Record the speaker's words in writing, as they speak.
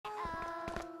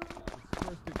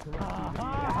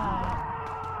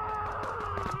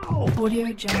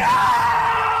Audio Jungle.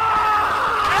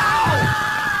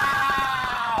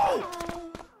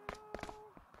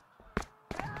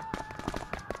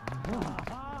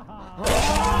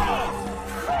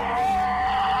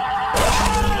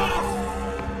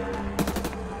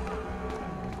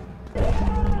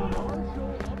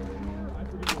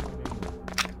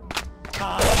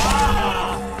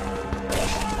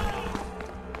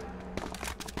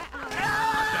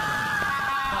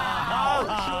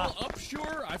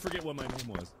 I forget what my name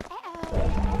was.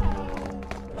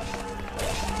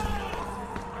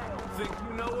 Think you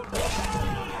know what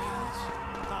means?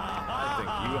 I think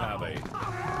you have a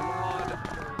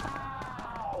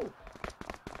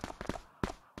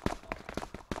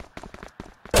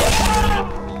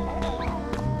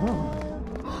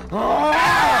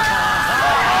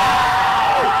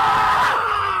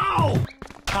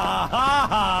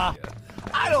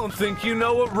I don't think you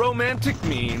know what romantic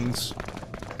means.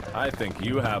 I think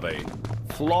you have a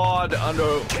flawed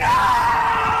under.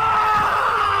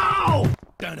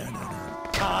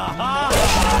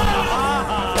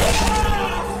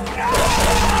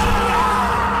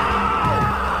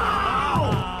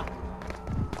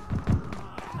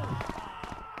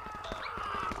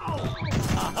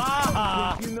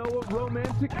 You know what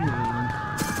romantic means?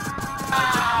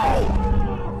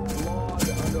 Flawed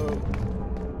under.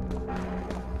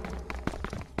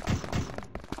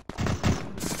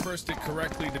 Dispersed it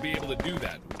correctly to be able to do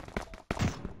that.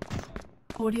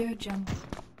 Audio Jungle.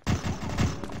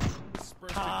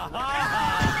 Dispersed it correctly.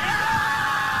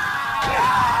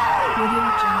 Audio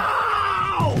Jungle.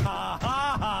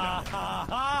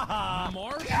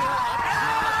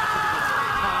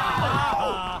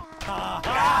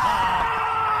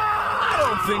 I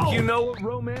don't think you know what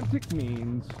romantic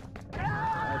means.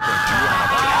 I think you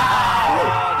have a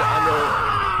flawed under.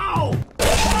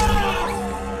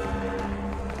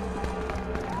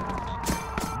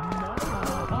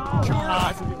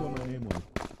 I forget what my name was.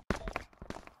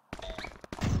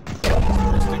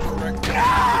 Dispersed it correctly.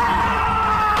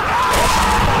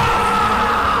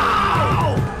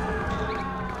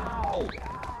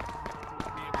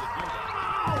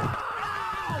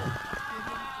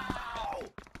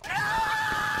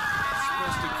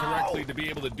 To be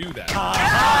able to do that.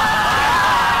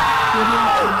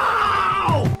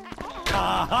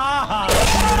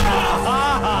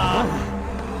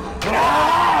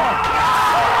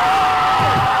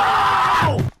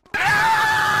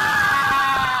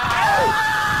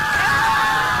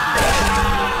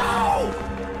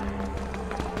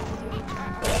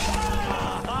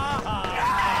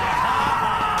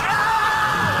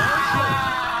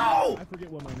 I forget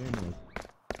what my name was.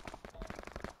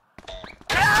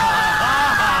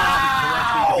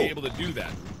 Be able to do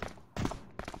that.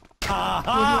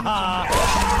 I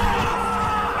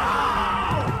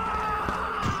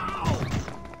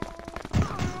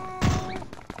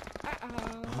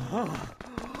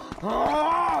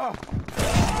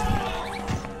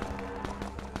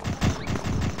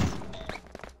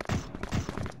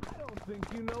don't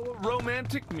think you know what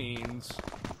romantic means.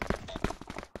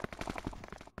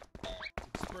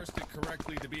 Dispersed it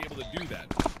correctly to be able to do that.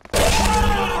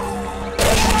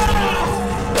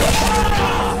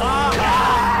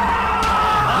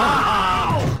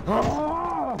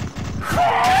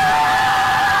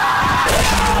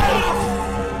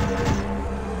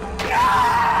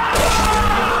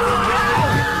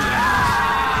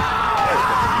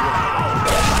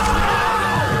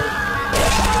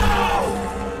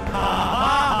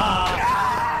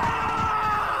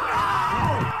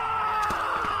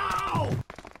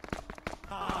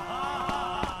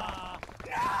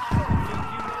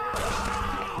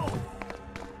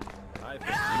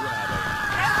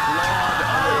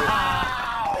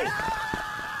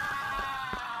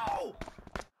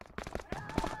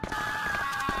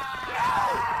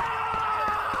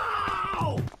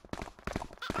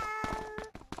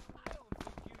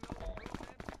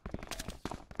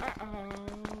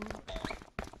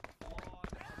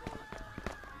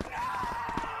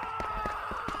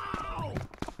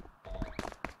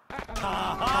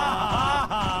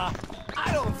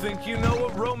 I don't think you know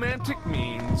what romantic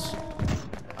means.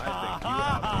 I think you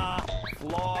have a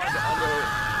flawed under.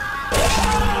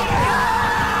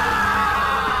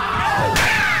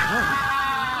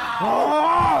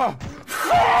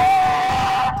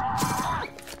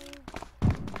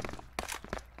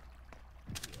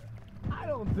 I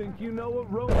don't think you know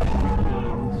what romantic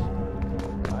means.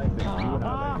 I think you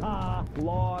have a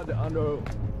flawed under.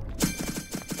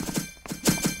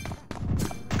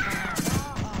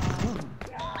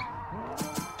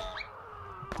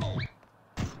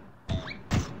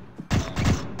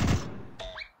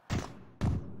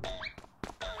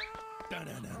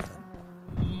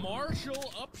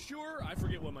 Marshall Upshur? I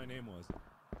forget what my name was.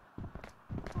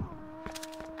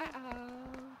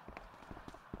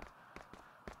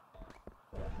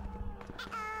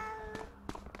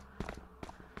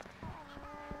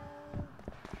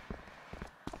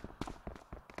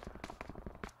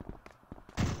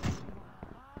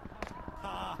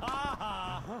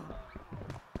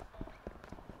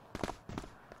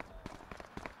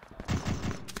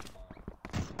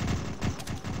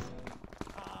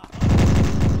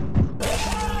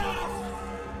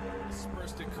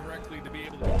 Dispersed it correctly to be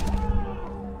able to.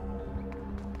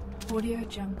 Audio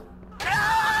Jungle.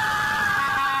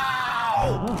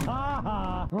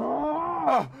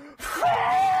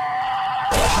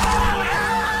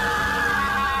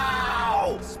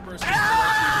 Dispersed it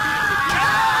correctly to be able to.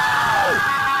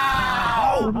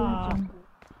 Audio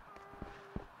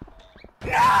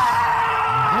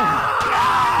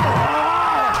Jungle.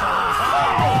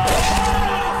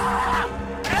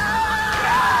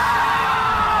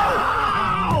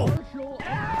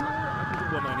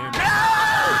 What my name is. I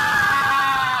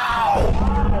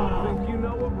don't think you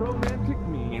know what romantic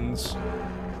means.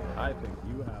 I think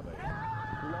you have a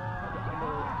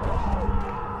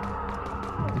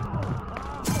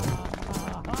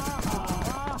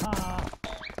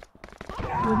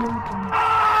Audio Jungle.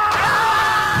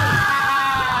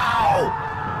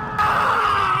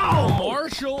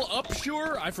 Marshall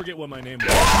Upshur? I forget what my name was.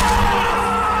 I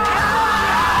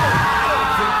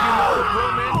don't think you know what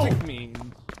romantic means.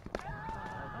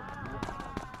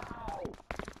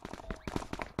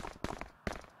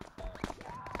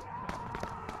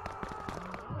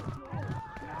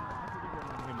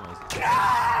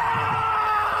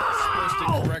 Dispersed it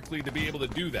correctly to be able to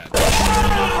do that.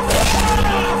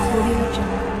 Audio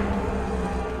Jungle.